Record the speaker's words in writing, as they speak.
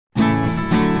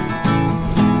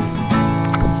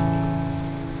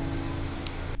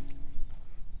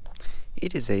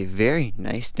It is a very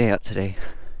nice day out today.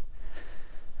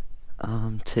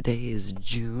 Today is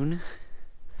June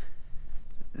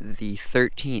the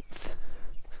 13th.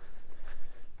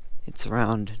 It's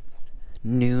around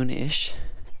noon-ish,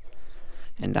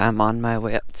 and I'm on my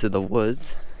way up to the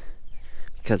woods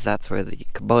because that's where the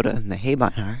Kubota and the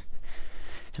haybine are,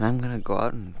 and I'm gonna go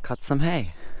out and cut some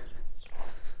hay.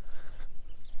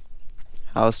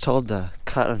 I was told to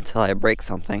cut until I break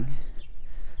something,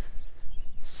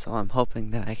 so I'm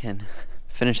hoping that I can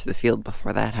finish the field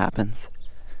before that happens.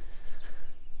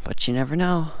 But you never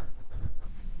know.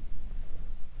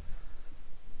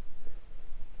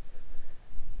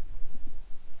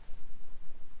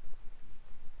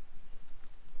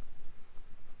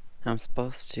 I'm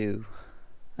supposed to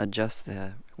adjust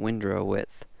the windrow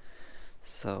width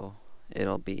so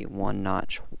it'll be one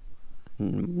notch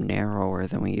narrower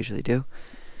than we usually do,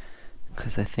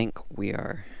 because I think we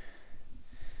are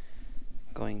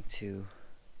going to,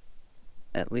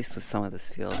 at least with some of this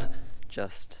field,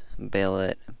 just bale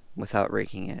it without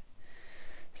raking it.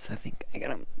 So I think I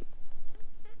gotta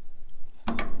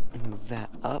move that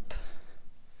up,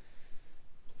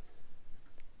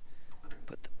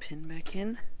 put the pin back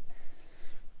in.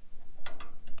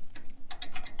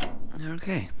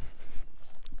 Okay.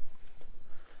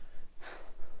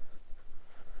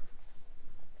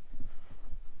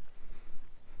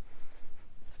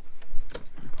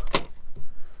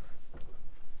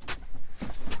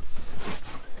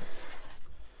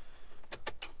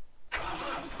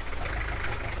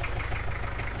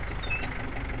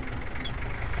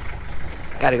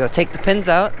 Gotta go take the pins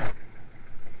out.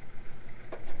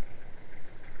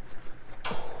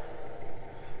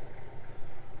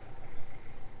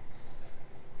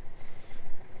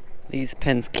 These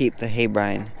pins keep the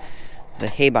haybine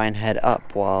head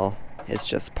up while it's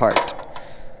just parked.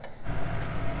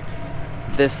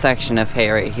 This section of hay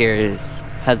right here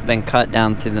has been cut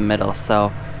down through the middle,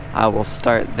 so I will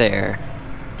start there.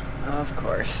 Of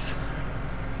course.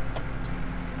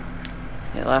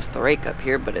 They left the rake up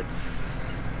here, but it's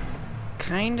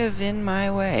kind of in my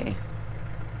way.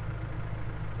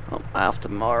 Oh, I'll have to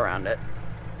mow around it.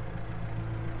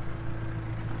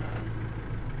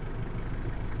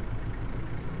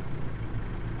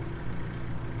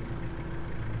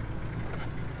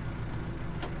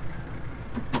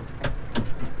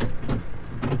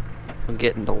 We'll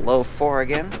get into low 4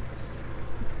 again.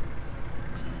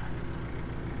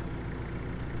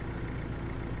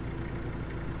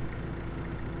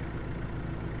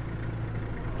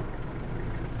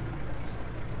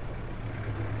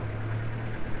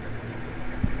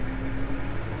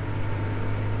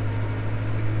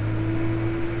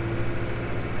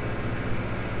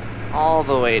 All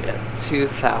the way to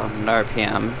 2,000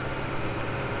 RPM.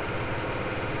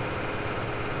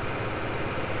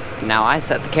 Now I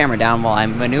set the camera down while I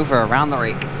maneuver around the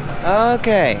rake.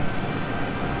 Okay.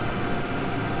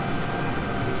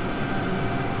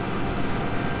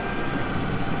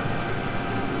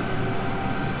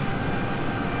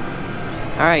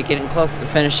 Alright, getting close to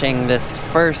finishing this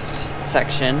first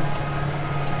section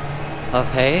of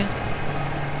hay.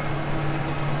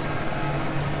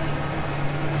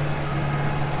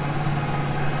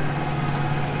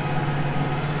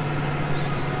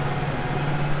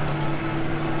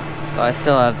 So I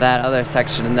still have that other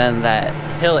section and then that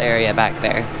hill area back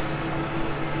there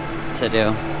to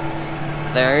do.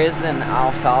 There is an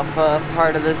alfalfa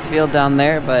part of this field down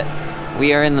there, but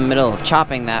we are in the middle of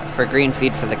chopping that for green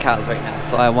feed for the cows right now,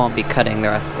 so I won't be cutting the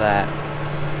rest of that.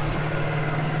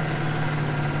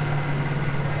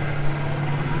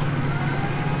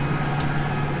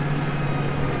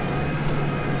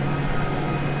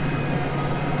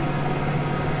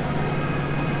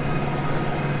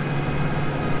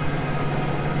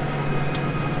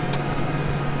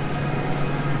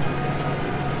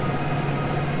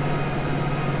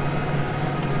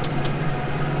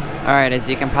 Alright, as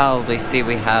you can probably see,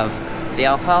 we have the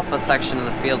alfalfa section of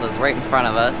the field is right in front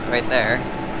of us, right there.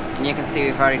 And you can see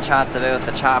we've already chopped a bit with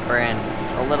the chopper and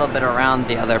a little bit around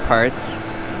the other parts.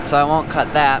 So I won't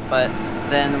cut that, but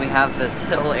then we have this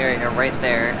hill area right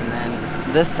there, and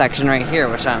then this section right here,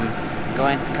 which I'm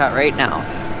going to cut right now.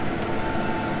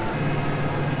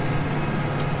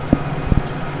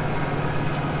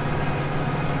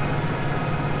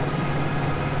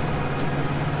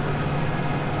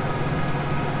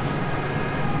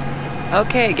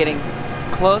 Okay, getting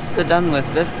close to done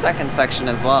with this second section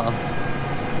as well.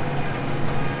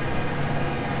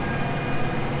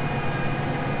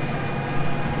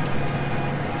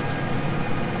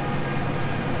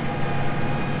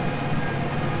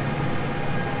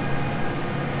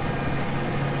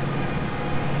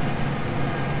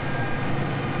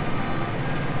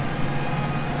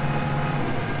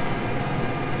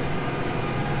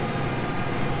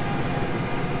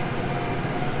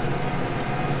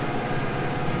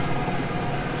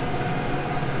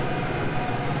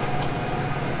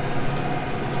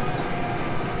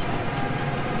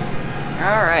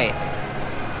 Alright.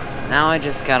 Now I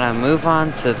just gotta move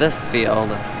on to this field.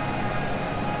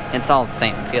 It's all the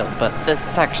same field, but this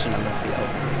section of the field.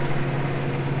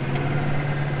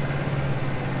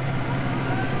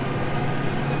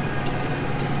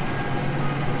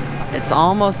 It's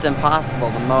almost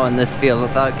impossible to mow in this field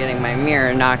without getting my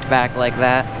mirror knocked back like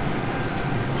that.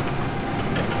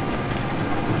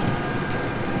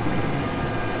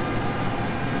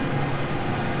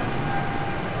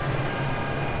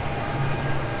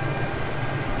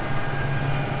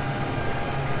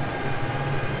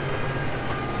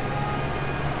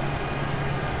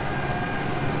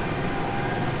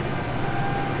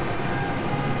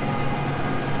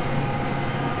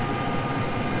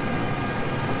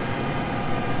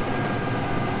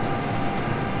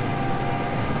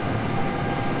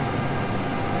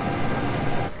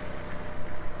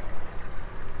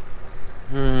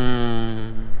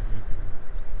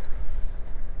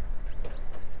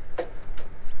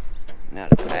 Now,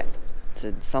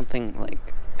 did something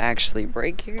like actually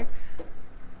break here?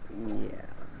 Yeah.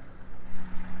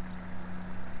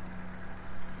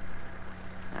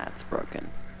 That's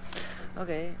broken.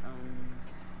 Okay,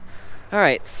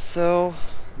 alright, so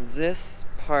this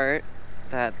part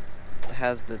that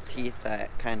has the teeth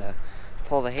that kind of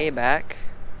pull the hay back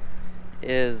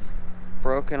is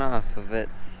broken off of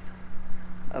its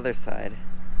other side.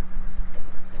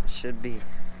 It should be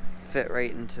fit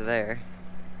right into there,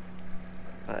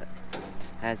 but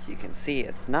as you can see,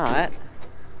 it's not.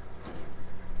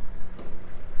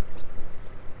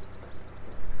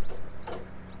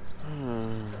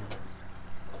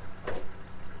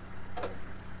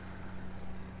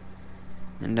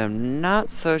 And I'm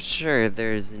not so sure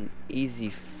there's an easy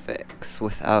fix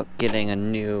without getting a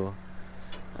new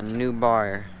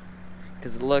bar,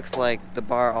 because it looks like the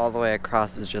bar all the way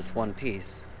across is just one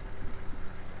piece.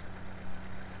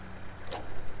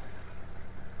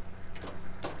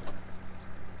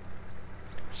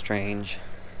 Strange.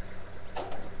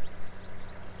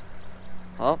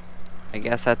 Well, I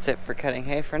guess that's it for cutting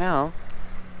hay for now.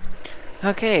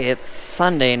 Okay, it's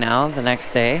Sunday now, the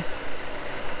next day,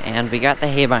 and we got the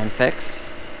haybine fixed.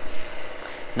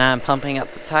 Now I'm pumping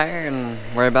up the tire, and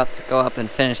we're about to go up and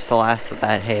finish the last of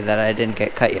that hay that I didn't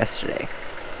get cut yesterday.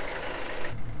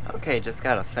 Okay, just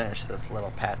gotta finish this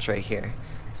little patch right here.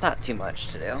 It's not too much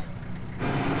to do.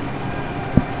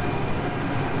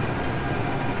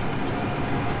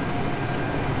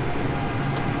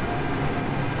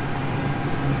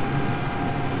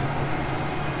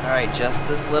 Alright, just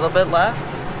this little bit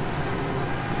left.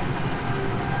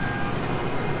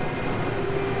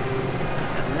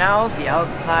 And now the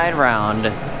outside round.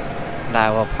 And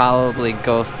I will probably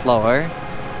go slower,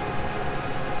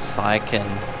 so I can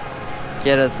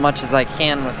get as much as I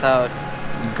can without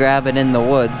grabbing in the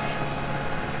woods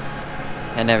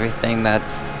and everything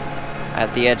that's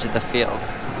at the edge of the field.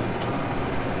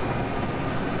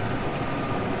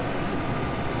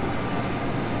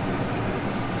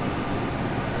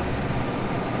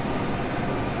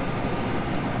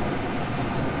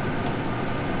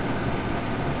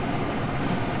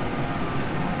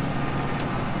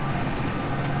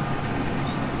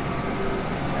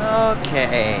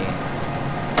 Okay.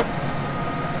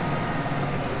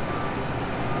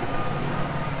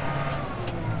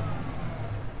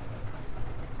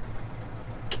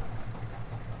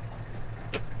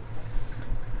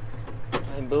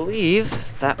 I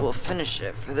believe that will finish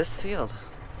it for this field.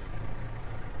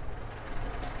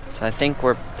 So I think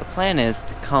the plan is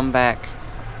to come back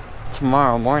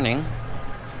tomorrow morning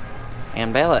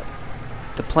and bale it.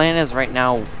 The plan is right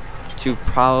now to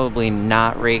probably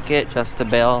not rake it, just to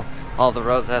bale all the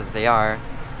rows as they are.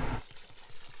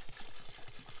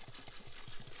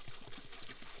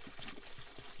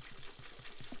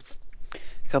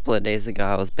 A couple of days ago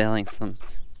I was baling some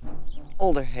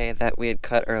older hay that we had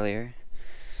cut earlier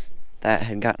that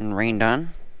had gotten rained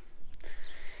on,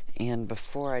 and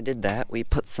before I did that we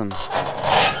put some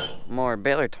more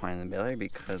baler twine in the baler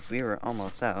because we were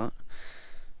almost out.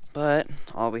 But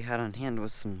all we had on hand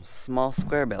was some small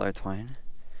square baler twine.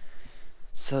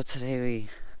 So today we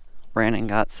ran and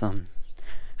got some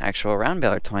actual round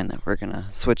baler twine that we're gonna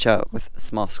switch out with a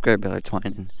small square baler twine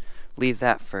and leave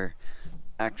that for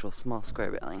actual small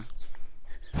square baling.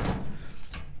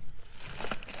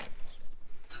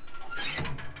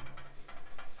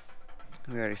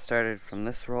 We already started from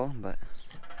this roll, but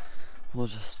we'll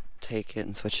just take it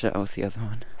and switch it out with the other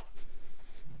one.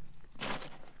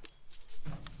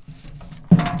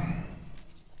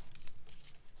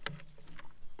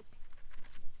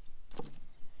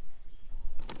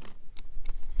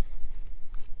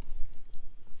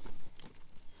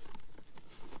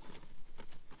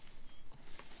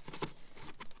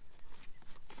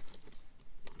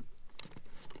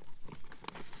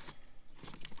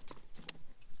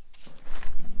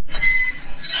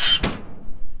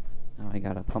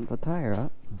 gotta pump the tire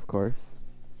up, of course.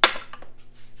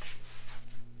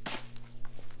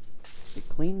 You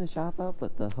clean the shop out,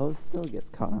 but the hose still gets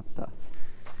caught on stuff.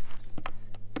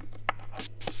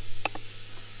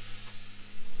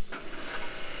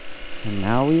 And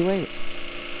now we wait.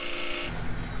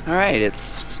 Alright,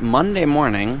 it's Monday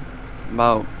morning,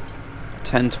 about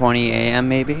 10:20 a.m.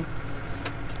 maybe.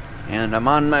 And I'm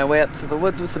on my way up to the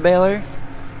woods with the baler,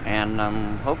 and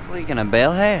I'm hopefully gonna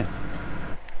bale hay.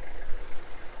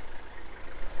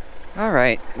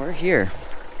 Alright, we're here.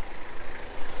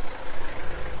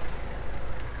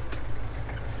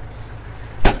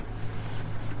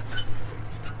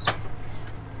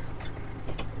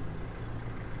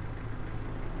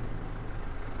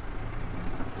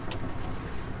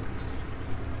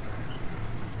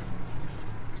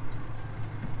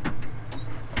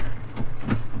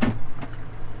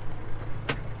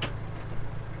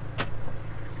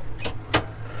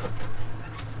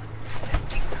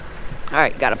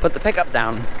 Alright, gotta put the pickup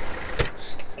down.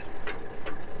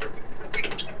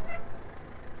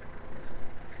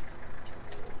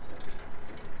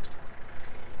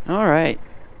 Alright.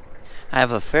 I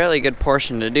have a fairly good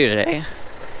portion to do today.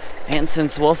 And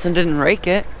since Wilson didn't rake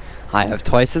it, I have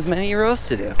twice as many rows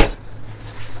to do.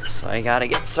 So I gotta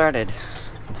get started.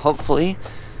 Hopefully,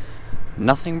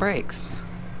 nothing breaks.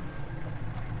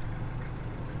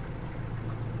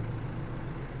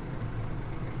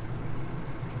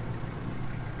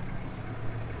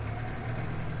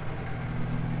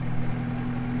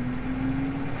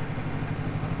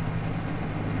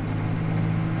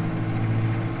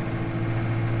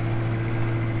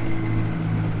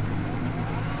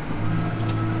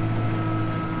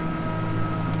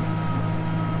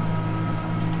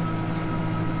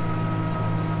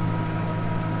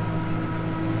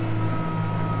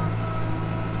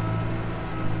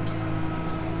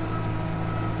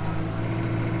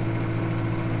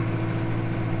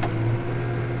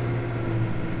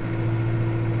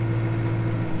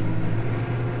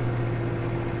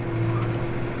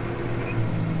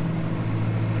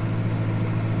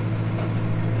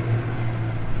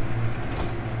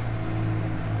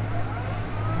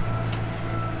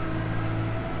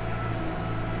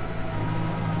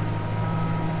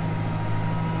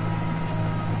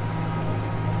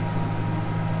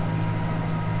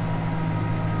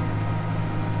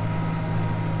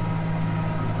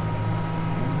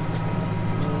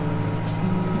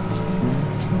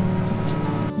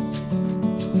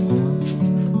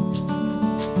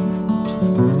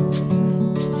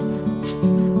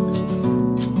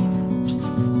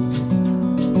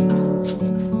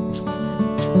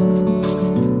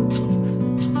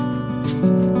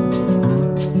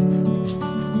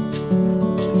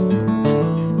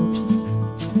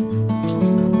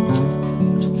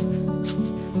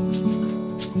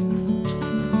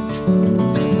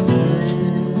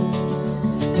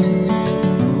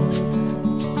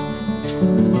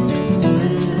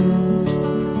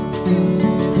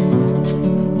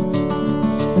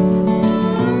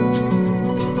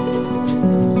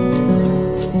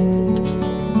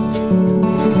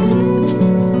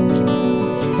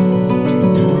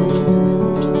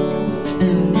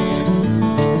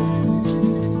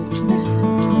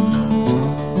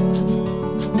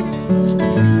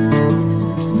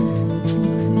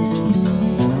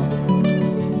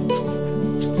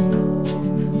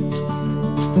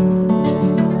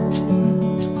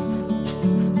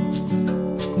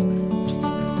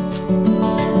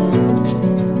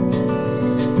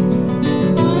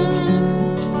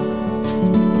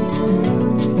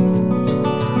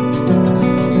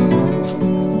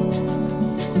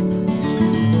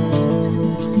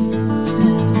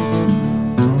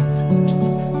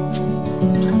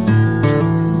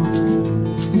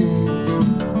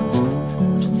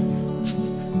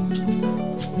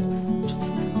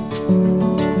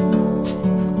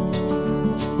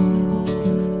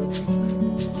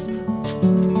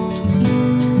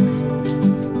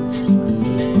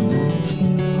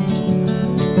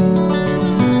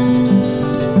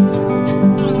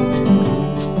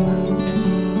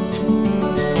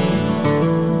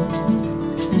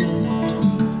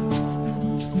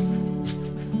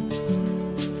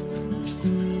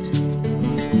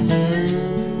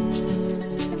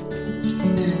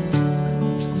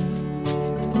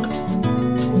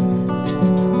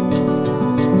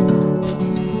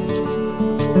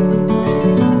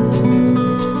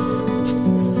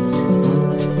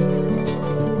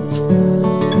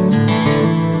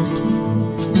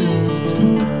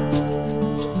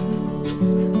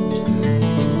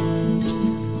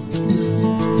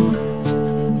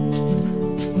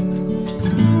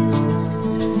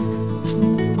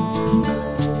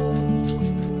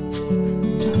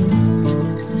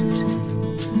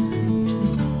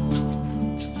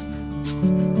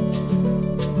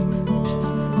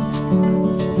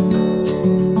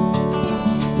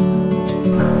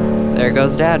 There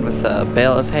goes Dad with a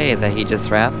bale of hay that he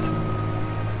just wrapped.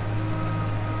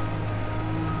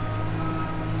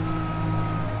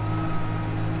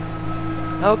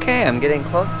 Okay, I'm getting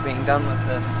close to being done with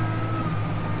this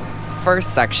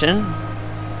first section.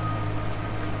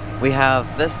 We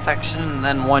have this section and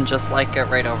then one just like it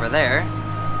right over there.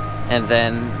 And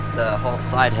then the whole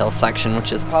side hill section,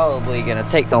 which is probably going to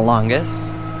take the longest.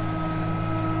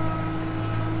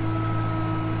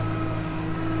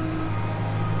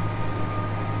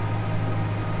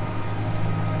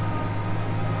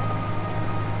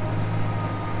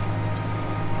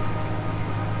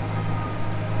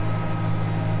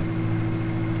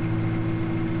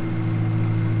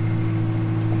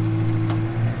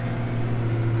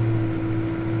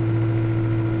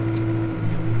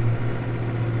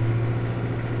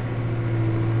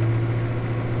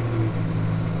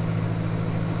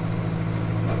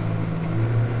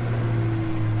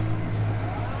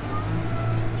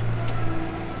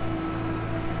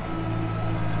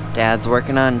 Dad's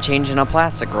working on changing a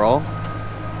plastic roll.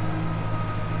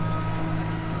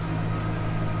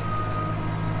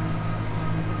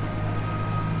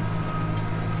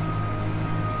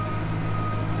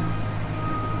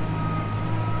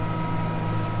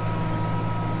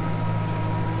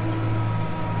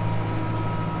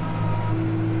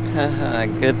 Haha,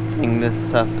 good thing this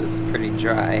stuff is pretty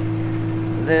dry.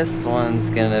 This one's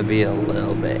gonna be a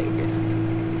little big.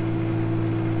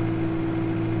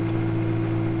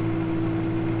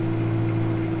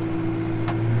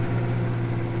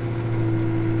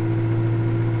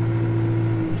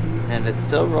 And it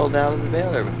still rolled out of the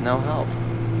baler with no help.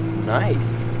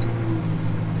 Nice.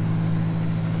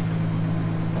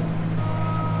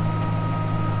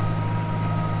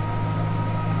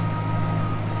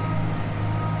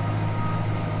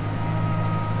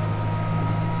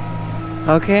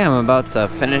 Okay, I'm about to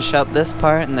finish up this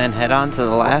part and then head on to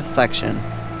the last section.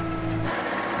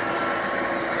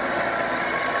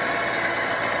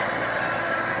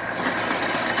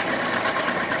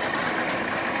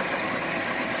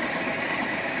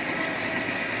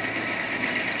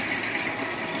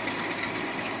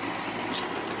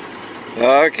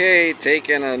 Okay,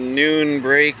 taking a noon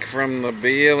break from the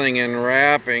baling and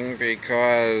wrapping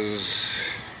because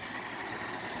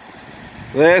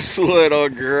this little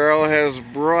girl has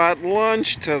brought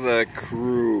lunch to the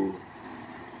crew.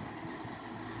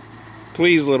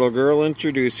 Please, little girl,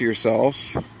 introduce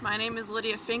yourself. My name is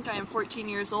Lydia Fink. I am 14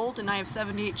 years old and I have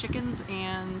 78 chickens,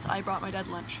 and I brought my dad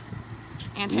lunch.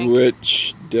 And Hank.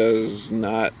 Which does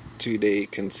not today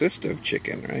consist of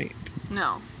chicken, right?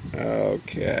 No.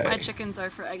 Okay. My chickens are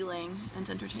for egg laying and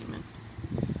entertainment.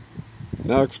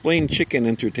 Now explain chicken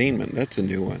entertainment. That's a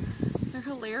new one. They're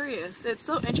hilarious. It's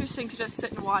so interesting to just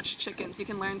sit and watch chickens. You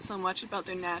can learn so much about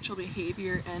their natural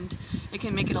behavior, and it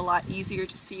can make it a lot easier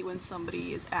to see when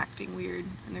somebody is acting weird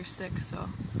and they're sick, so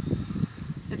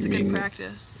it's a good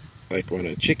practice. Like when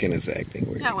a chicken is acting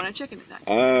weird? Yeah, when a chicken is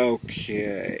acting weird.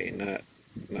 Okay,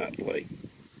 not like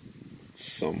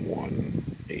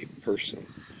someone, a person.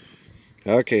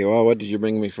 Okay, well, what did you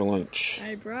bring me for lunch?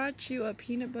 I brought you a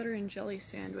peanut butter and jelly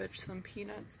sandwich, some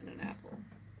peanuts, and an apple.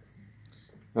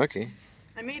 Okay.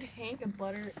 I made Hank a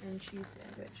butter and cheese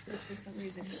sandwich because for some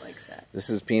reason he likes that. This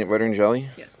is peanut butter and jelly?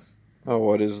 Yes. Oh,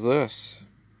 what is this?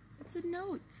 It's a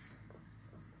note.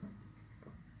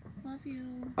 Love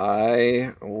you.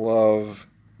 I love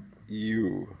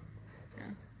you.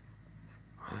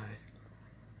 Yeah.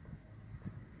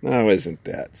 Now, isn't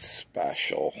that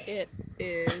special? It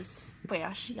is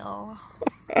special.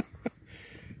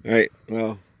 Alright,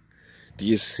 well, do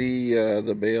you see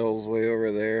the bales way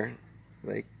over there?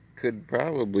 They could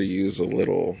probably use a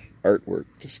little artwork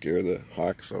to scare the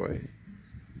hawks away.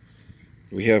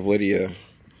 We have Lydia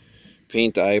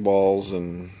paint eyeballs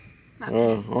and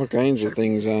all kinds of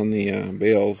things on the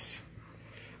bales.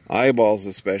 Eyeballs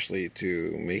especially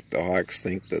to make the hawks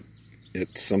think that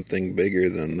it's something bigger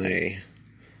than they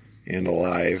and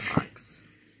alive.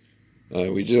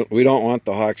 We don't want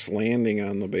the hawks landing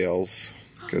on the bales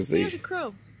because they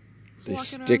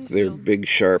stick their big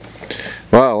sharp.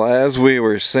 Well, as we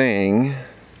were saying,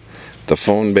 the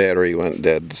phone battery went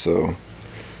dead, so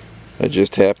I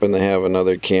just happen to have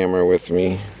another camera with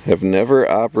me. Have never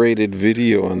operated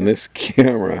video on this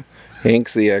camera.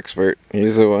 Hank's the expert.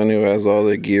 He's the one who has all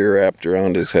the gear wrapped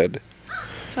around his head.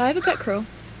 I have a pet crow.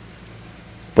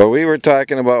 But we were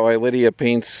talking about why Lydia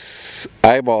paints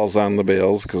eyeballs on the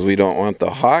bales because we don't want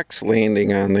the hawks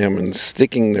landing on them and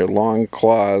sticking their long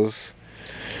claws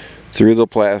through the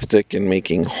plastic and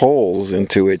making holes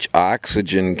into which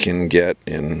oxygen can get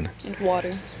in. And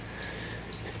water.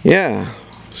 Yeah.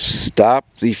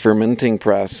 Stop the fermenting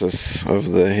process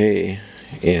of the hay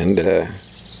and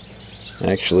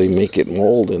actually make it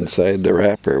mold inside the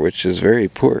wrapper, which is very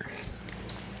poor.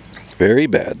 Very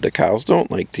bad. The cows don't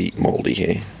like to eat moldy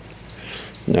hay.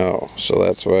 No, so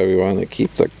that's why we want to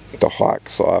keep the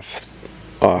hawks off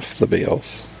the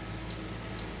bales.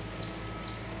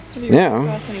 Have you run Now,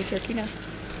 across any turkey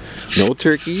nests? no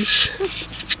turkeys.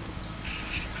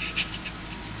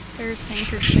 There's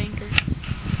Finker.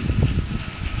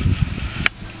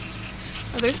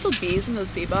 Are there still bees in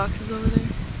those bee boxes over there?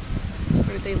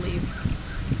 Or did they leave?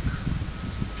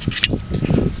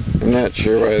 I'm not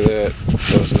sure why that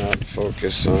does not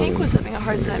focus on. Fink was having a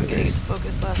hard time getting it to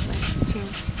focus last night, too.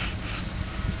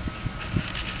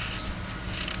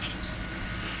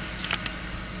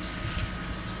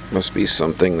 Must be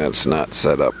something that's not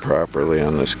set up properly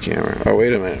on this camera. Oh,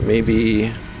 wait a minute.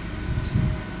 Maybe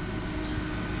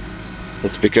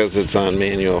it's because it's on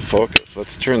manual focus.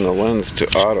 Let's turn the lens to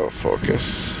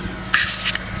autofocus.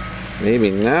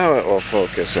 Maybe now it will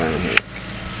focus on here.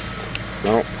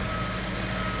 Nope.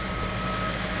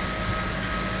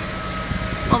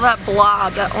 Well, that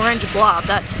blob, that orange blob,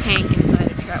 that's Hank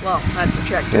inside a tractor. Well, that's a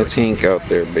tractor. That's Hank out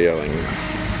there baling.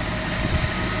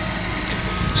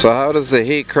 So how does the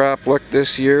hay crop look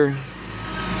this year?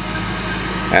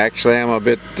 Actually, I'm a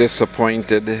bit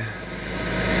disappointed.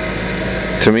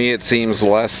 To me, it seems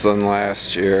less than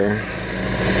last year.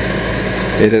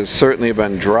 It has certainly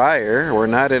been drier. We're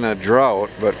not in a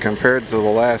drought, but compared to the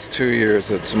last 2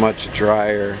 years, it's much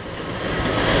drier.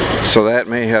 So that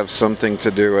may have something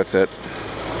to do with it.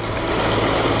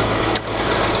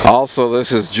 Also,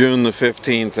 this is June the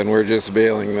 15th, and we're just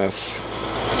baling this.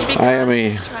 Maybe God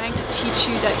is trying to teach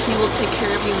you that He will take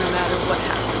care of you no matter what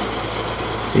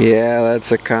happens. Yeah,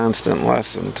 that's a constant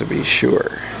lesson, to be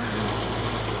sure.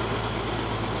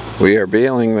 We are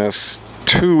baling this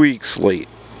 2 weeks late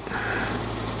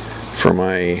for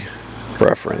my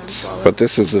preference, but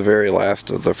this is the very last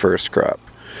of the first crop.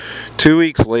 2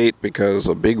 weeks late because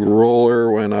a big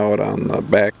roller went out on the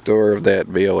back door of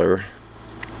that baler,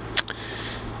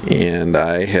 and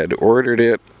I had ordered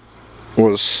it.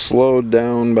 Was slowed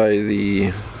down by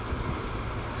the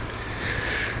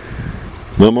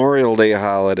Memorial Day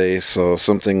holiday, so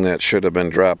something that should have been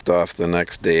dropped off the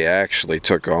next day actually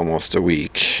took almost a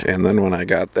week. And then when I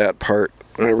got that part,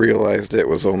 I realized it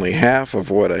was only half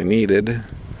of what I needed.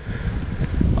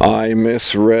 I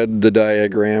misread the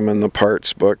diagram in the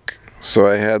parts book, so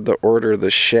I had to order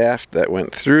the shaft that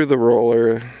went through the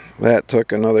roller. That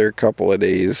took another couple of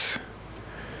days.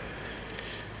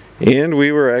 And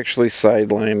we were actually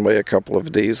sidelined by a couple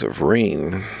of days of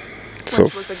rain.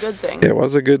 Which was a good thing. It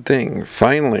was a good thing.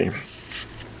 Finally,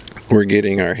 we're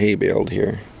getting our hay baled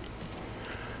here.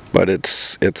 But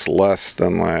it's less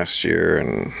than last year,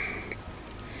 and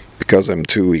because I'm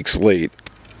 2 weeks late,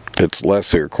 it's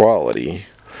lesser quality.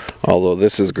 Although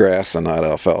this is grass and not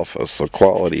alfalfa, so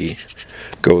quality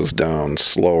goes down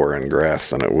slower in grass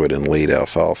than it would in late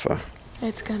alfalfa.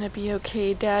 It's gonna be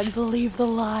okay, Dad. Believe the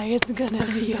lie. It's gonna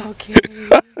be okay.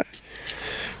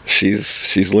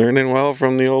 She's learning well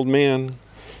from the old man.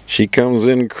 She comes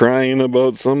in crying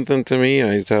about something to me.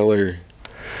 I tell her,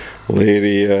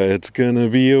 lady, it's gonna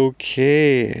be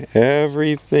okay.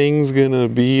 Everything's gonna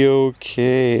be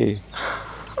okay.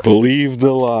 Believe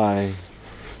the lie.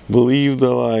 Believe the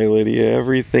lie, Lydia.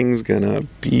 Everything's gonna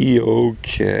be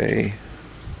okay.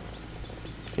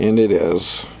 And it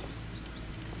is.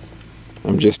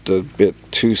 I'm just a bit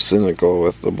too cynical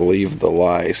with the believe the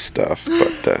lie stuff,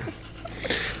 but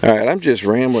alright, I'm just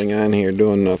rambling on here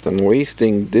doing nothing,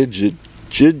 wasting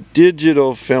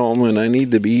digital film, and I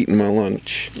need to be eating my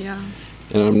lunch. Yeah.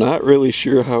 And I'm not really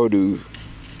sure how to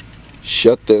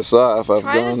shut this off. I've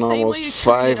Try gone the same way almost you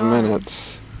 5 turn it on.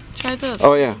 minutes. Try the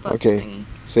Oh yeah, button okay. thingy.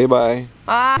 Say bye.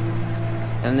 Bye.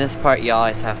 In this part, you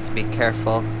always have to be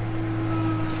careful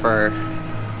for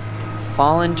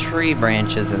fallen tree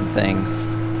branches and things,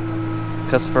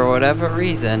 because for whatever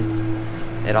reason,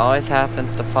 it always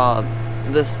happens to fall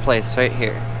this place right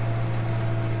here.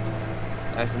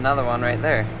 There's another one right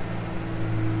there.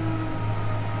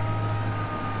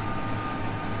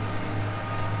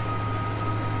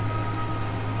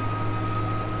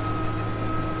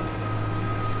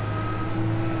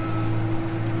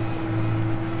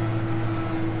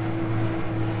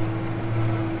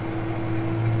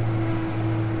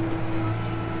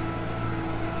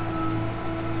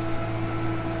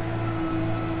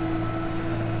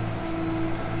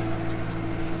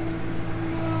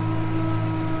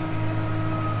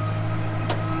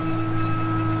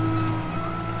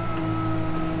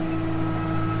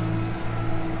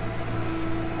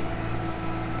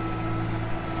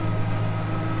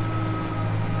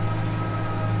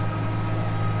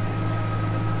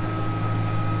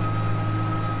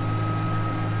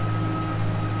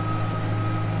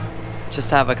 just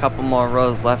have a couple more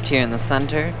rows left here in the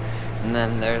center, and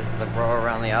then there's the row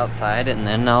around the outside, and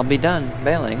then I'll be done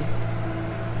baling.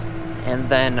 And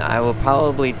then I will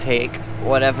probably take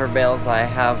whatever bales I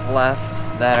have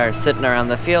left that are sitting around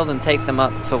the field and take them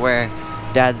up to where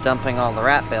Dad's dumping all the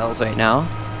rat bales right now.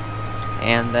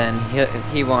 And then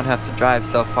he won't have to drive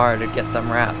so far to get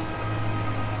them wrapped.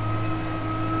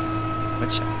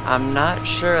 Which I'm not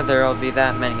sure there will be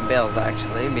that many bales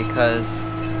actually, because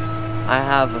I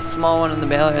have a small one in the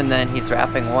baler and then he's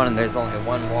wrapping one and there's only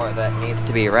one more that needs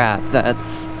to be wrapped.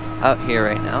 That's out here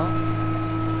right now.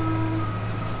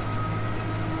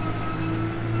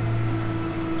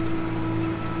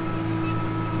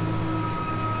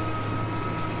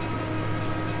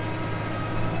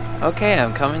 Okay,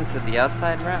 I'm coming to the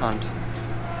outside round.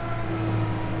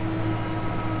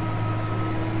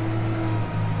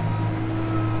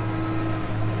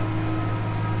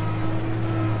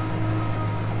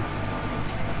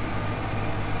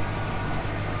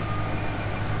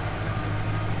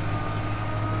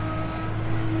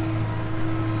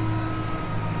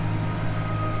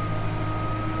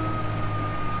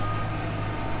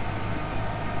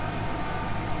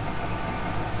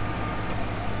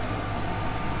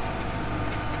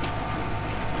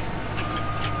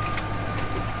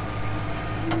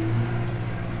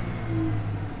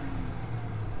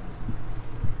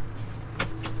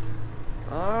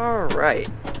 Alright.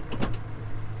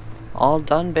 All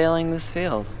done baling this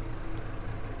field.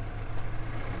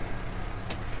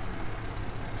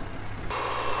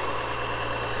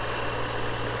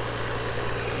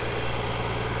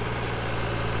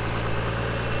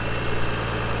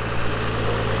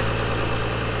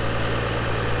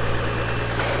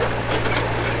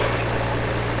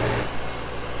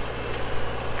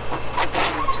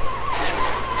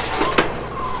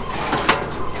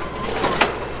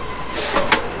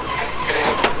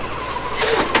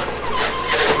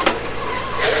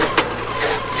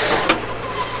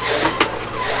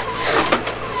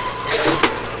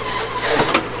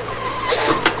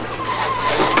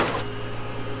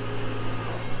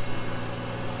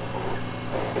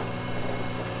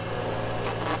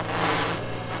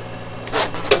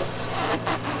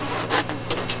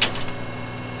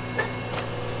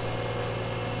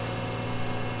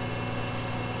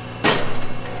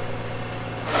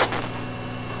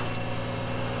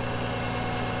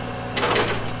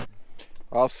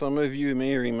 Well, some of you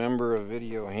may remember a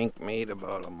video Hank made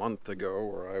about a month ago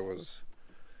where I was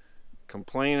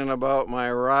complaining about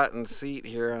my rotten seat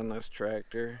here on this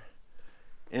tractor.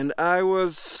 And I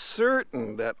was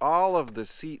certain that all of the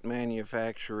seat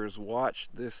manufacturers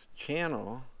watched this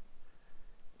channel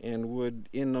and would,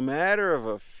 in the matter of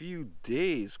a few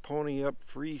days, pony up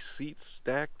free seats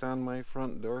stacked on my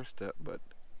front doorstep, but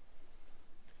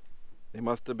they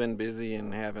must have been busy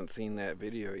and haven't seen that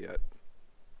video yet.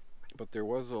 But there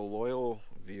was a loyal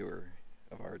viewer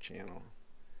of our channel.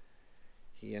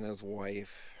 He and his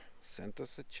wife sent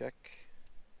us a check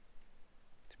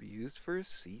to be used for a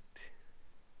seat.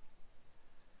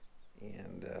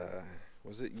 And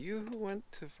was it you who went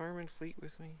to Farm and Fleet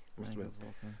with me? Must have been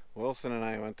Wilson. Wilson and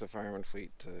I went to Farm and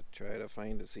Fleet to try to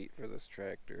find a seat for this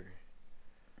tractor.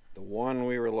 The one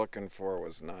we were looking for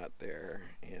was not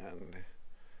there, and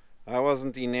I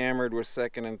wasn't enamored with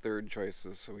second and third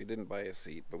choices, so we didn't buy a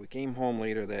seat. But we came home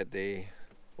later that day,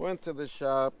 went to the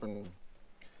shop and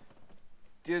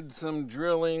did some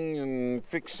drilling and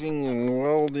fixing and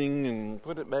welding and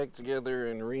put it back together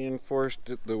and reinforced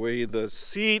it the way the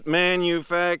seat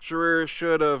manufacturer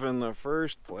should have in the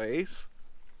first place.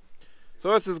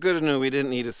 So it's as good as new. We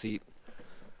didn't need a seat.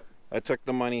 I took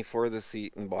the money for the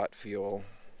seat and bought fuel,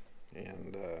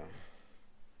 and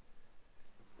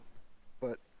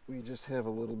but we just have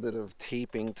a little bit of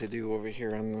taping to do over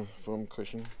here on the foam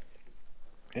cushion,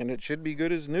 and it should be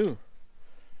good as new.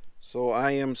 So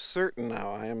I am certain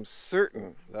now,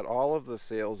 that all of the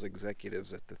sales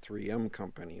executives at the 3M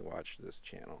company watch this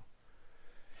channel.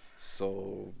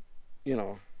 So, you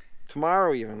know,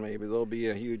 tomorrow even maybe there'll be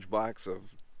a huge box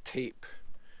of tape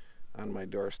on my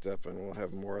doorstep, and we'll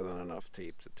have more than enough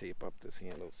tape to tape up this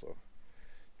handle. So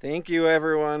thank you,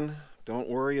 everyone. Don't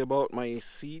worry about my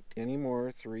seat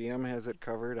anymore. 3M has it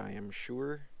covered, I am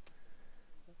sure.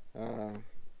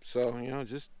 So, you know,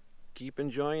 just keep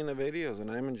enjoying the videos, and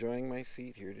I'm enjoying my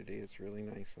seat here today. It's really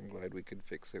nice. I'm glad we could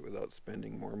fix it without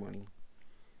spending more money.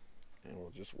 And we'll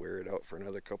just wear it out for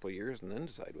another couple of years and then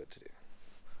decide what to do.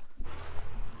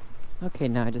 Okay,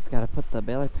 now I just gotta put the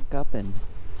baler pick up and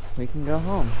we can go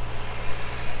home.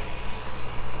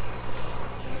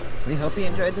 We hope you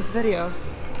enjoyed this video.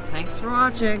 Thanks for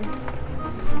watching.